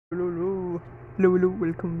hello,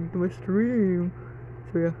 welcome to my stream.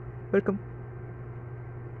 So yeah, welcome.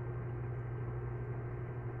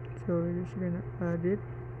 So we're just gonna add it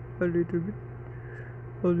a little bit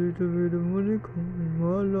of music in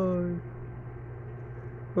my life,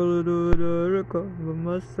 a little bit of record by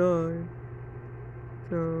my side.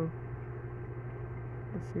 So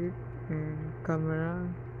that's it. And camera,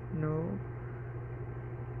 no.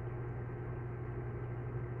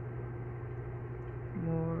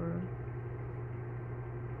 More.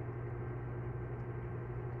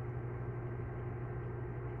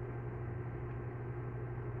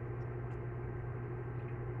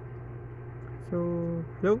 So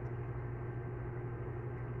hello.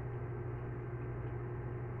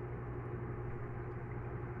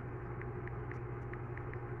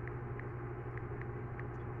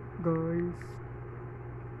 Guys,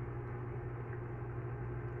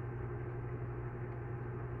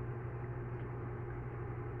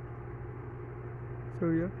 so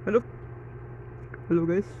yeah, hello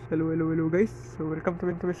guys, hello guys. So welcome to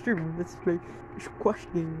my stream. Let's play Squish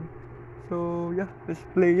Game. So yeah, let's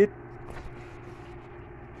play it.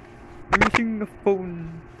 I'm using the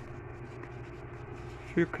phone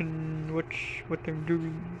so you can watch what I'm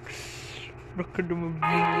doing. Look at the hello.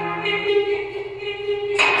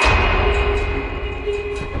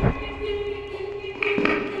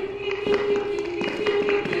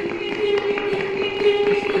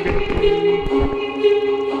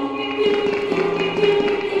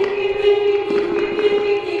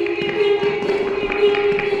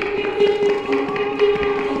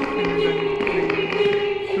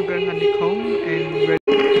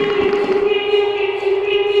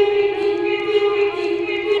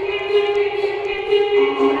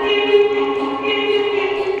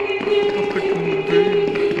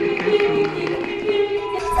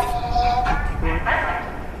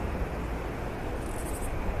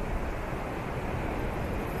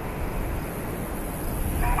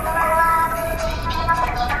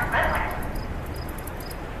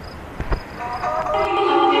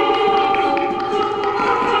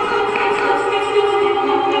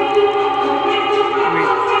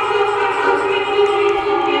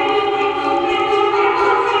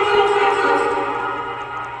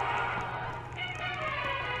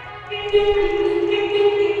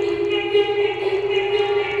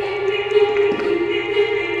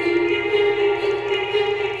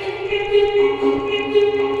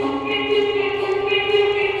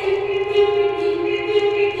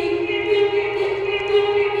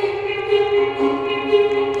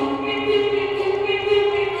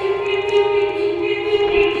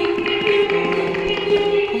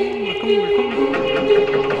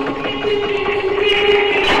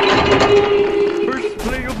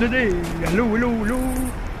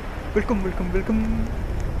 Welcome.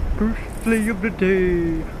 First play of the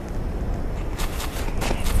day.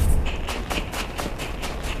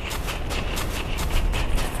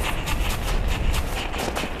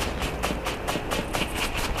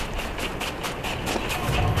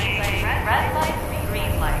 Red light,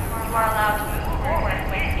 green light. You are allowed to move forward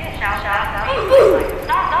when it shall stop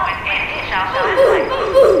when it shall.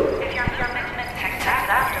 If your movement text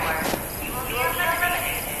afterwards, you will be eliminated.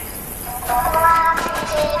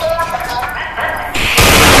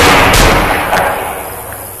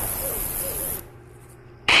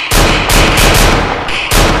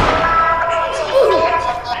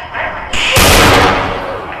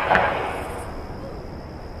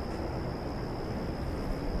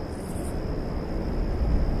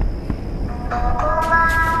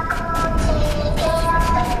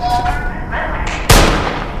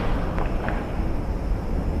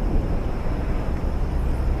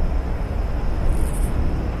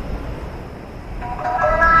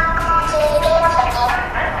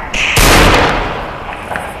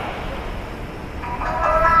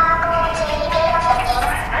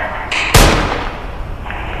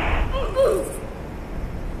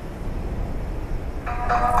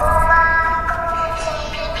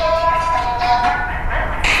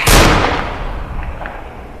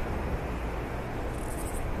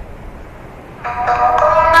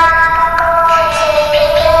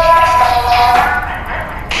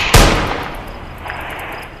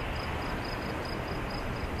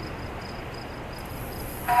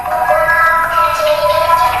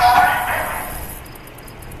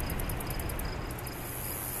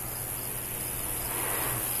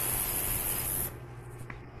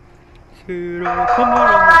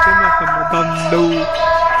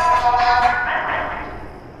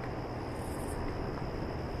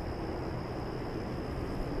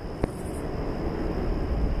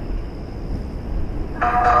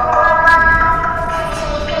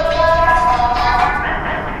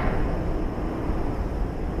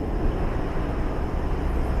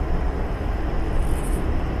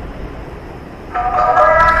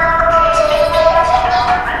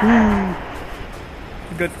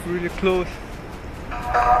 got really close. I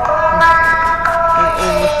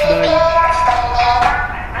almost died.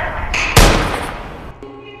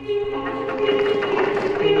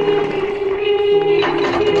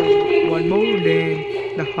 One more, then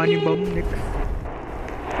the honey bomb next.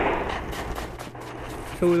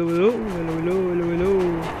 So hello.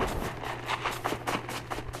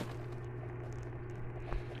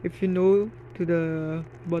 If you know to the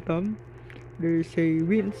bottom, there is a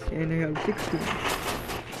wins and I have 6 wins.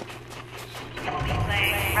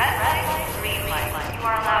 Red light, green light. You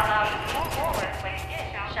are allowed to move forward when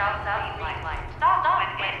it shouts out green light. Stop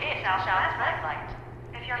when it shouts red light.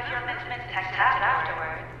 If your movement is detected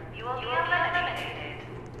afterward, you will be eliminated.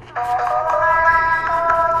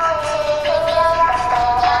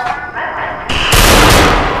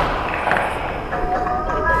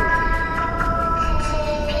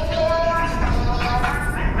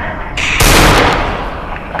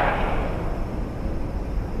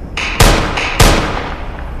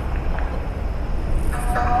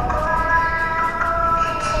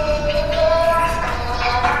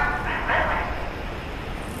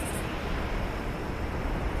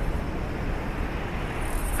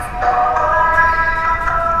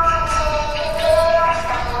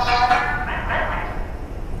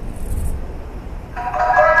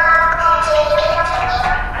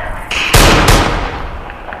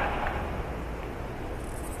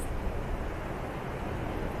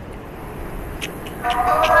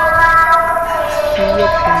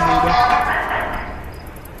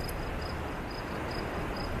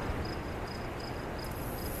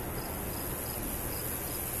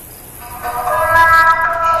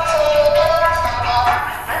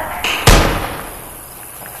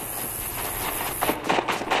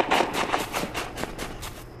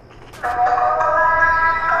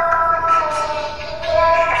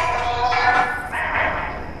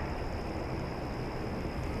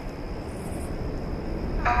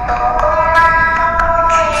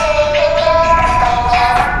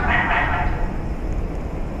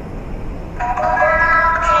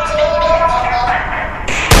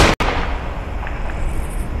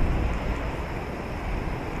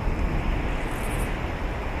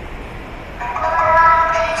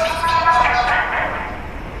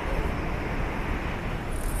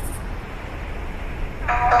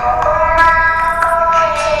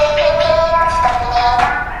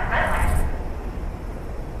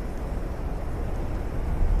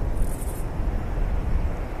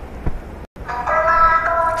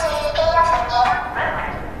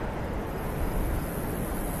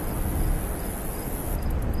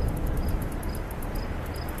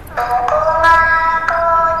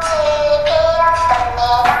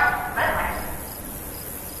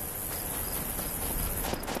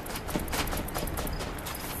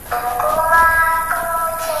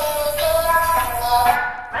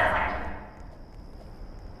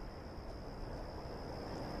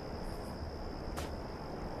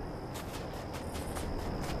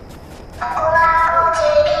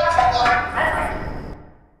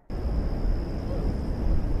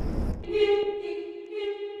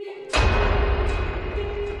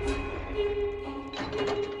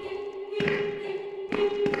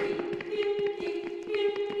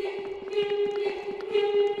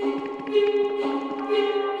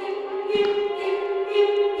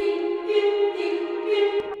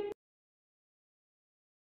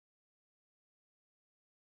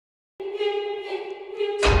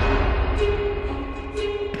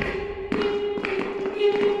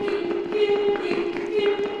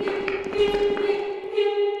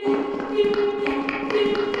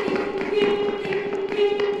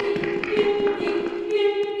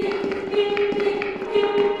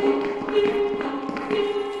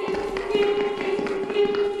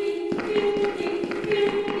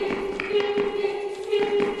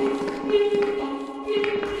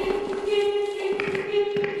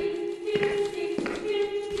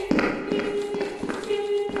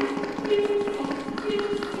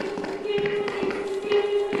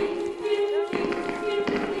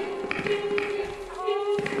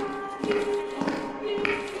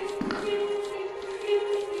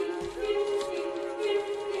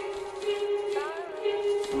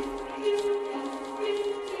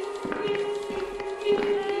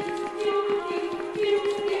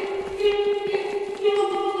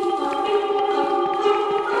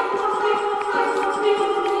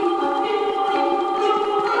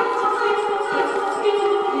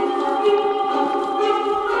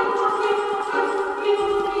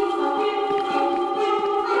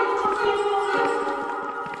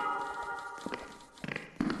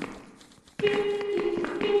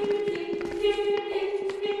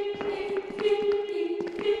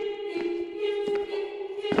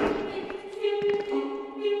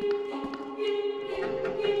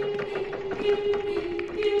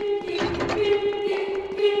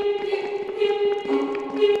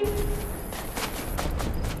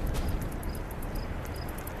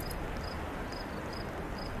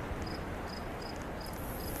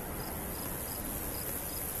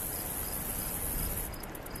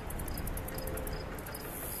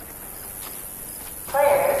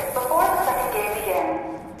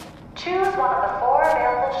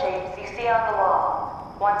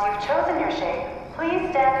 shape, please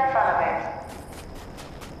stand in front of it.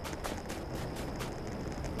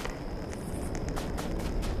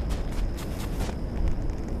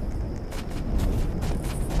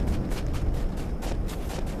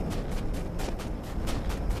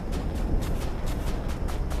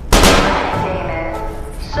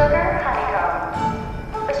 Sugar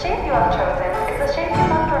honeycomb. The shape you have chosen is the shape you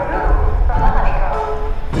must remove from the honeycomb.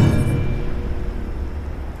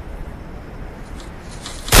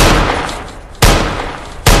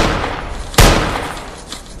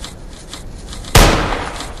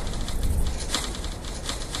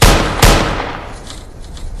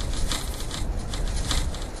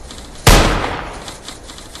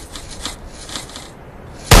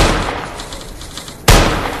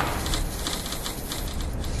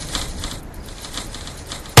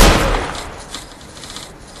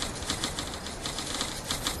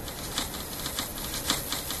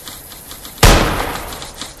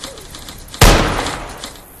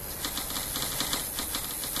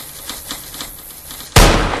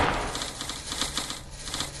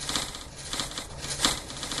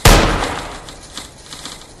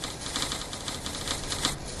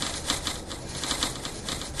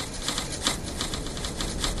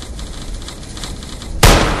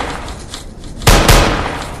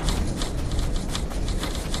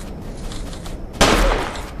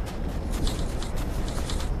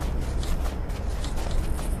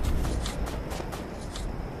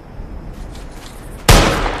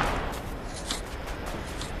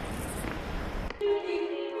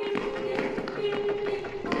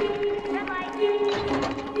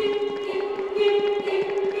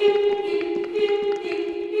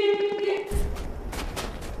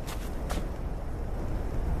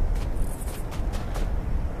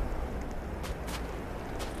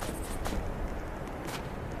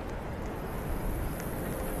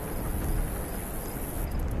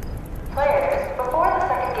 Players, before the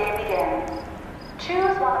second game begins,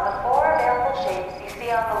 choose one of the 4 available shapes you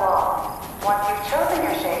see on the wall. Once you've chosen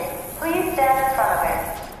your shape, please stand in front of it.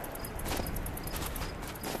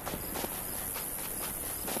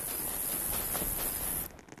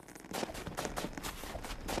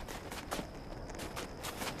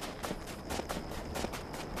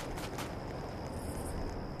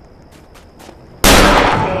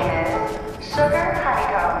 The game is Sugar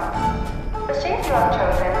Honeycomb. The shape you have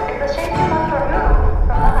chosen is the shape you must remove from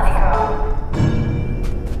the honeycomb.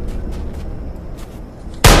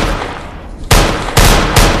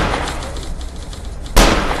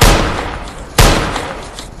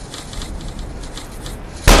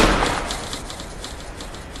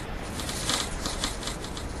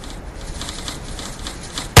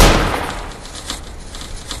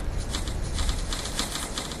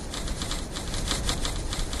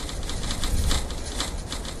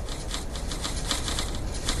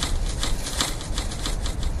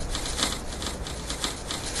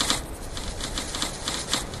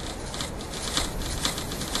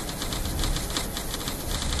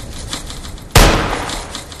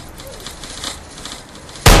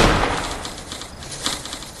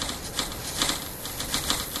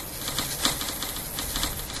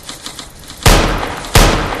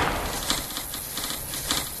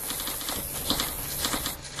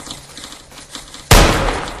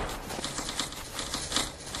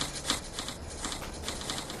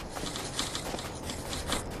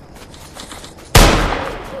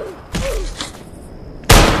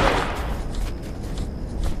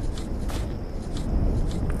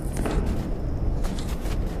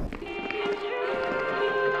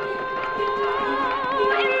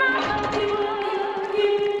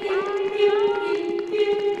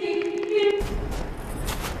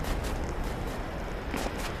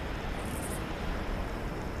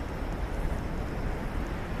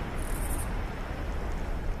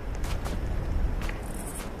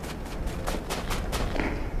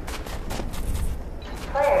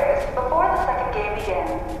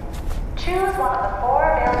 Choose one of the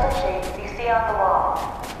 4 available shapes you see on the wall.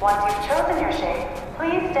 Once you've chosen your shape,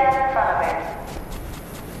 please stand in front of it.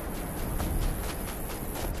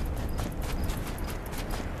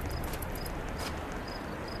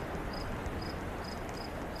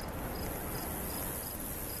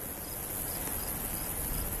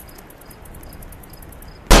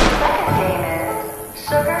 The second game is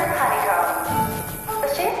Sugar Honeycomb. The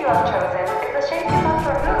shape you have chosen is the shape you must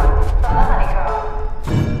remove from the honeycomb.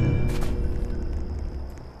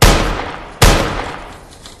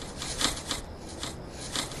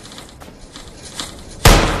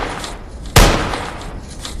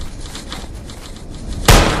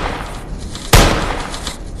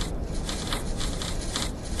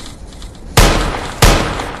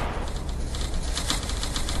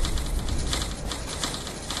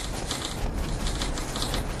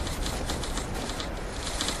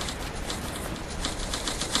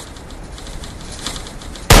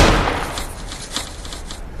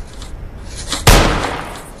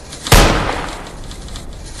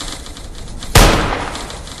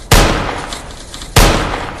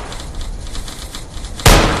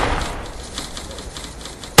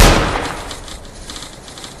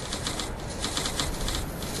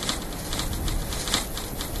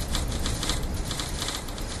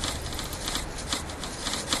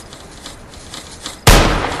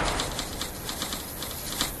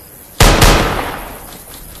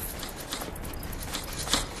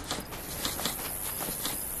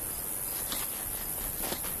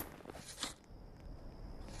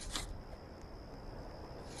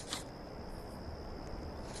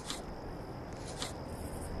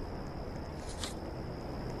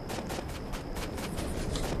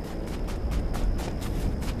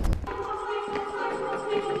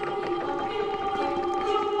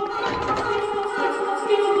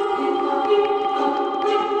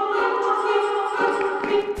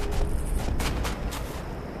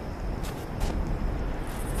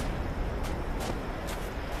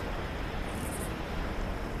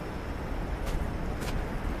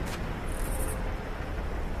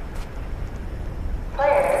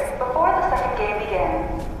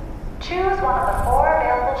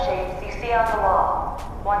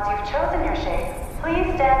 you've chosen your shape,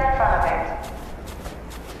 please stand in front of it.